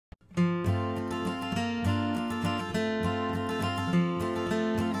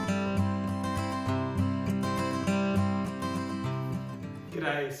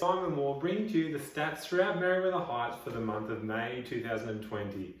G'day, Simon Moore bringing to you the stats throughout Merewether Heights for the month of May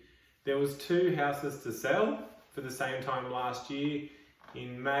 2020. There was 2 houses to sell for the same time last year.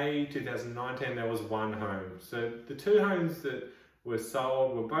 In May 2019 there was 1 home. So the 2 homes that were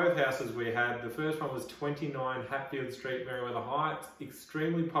sold were both houses we had. The first one was 29 Hatfield Street, Merewether Heights,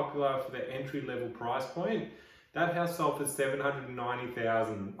 extremely popular for the entry-level price point. That house sold for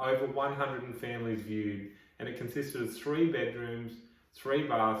 $790,000, over 100 families viewed, and it consisted of 3 bedrooms, 3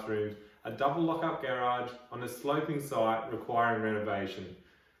 bathrooms, a double lock-up garage on a sloping site requiring renovation.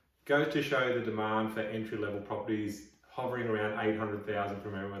 Goes to show the demand for entry-level properties hovering around $800,000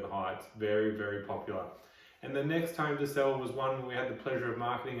 for Merewether Heights. Very, very popular. And the next home to sell was one we had the pleasure of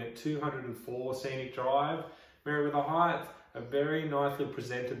marketing at 204 Scenic Drive, Merewether Heights, a very nicely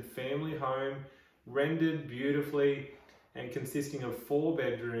presented family home, rendered beautifully and consisting of 4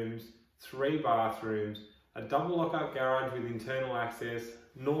 bedrooms, 3 bathrooms, a double lock-up garage with internal access,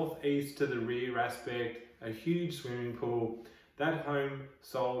 northeast to the rear aspect, a huge swimming pool. That home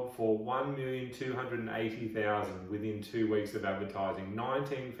sold for $1,280,000 within 2 weeks of advertising.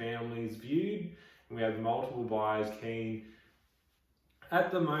 19 families viewed, and we have multiple buyers keen.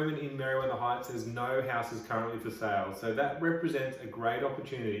 At the moment in Merewether Heights, there's no houses currently for sale, so that represents a great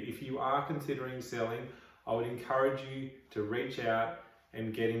opportunity. If you are considering selling, I would encourage you to reach out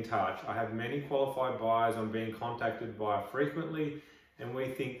and get in touch. I have many qualified buyers I'm being contacted by frequently, and we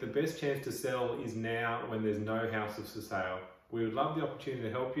think the best chance to sell is now when there's no houses for sale. We would love the opportunity to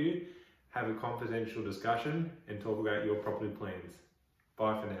help you, have a confidential discussion and talk about your property plans.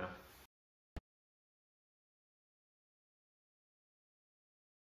 Bye for now.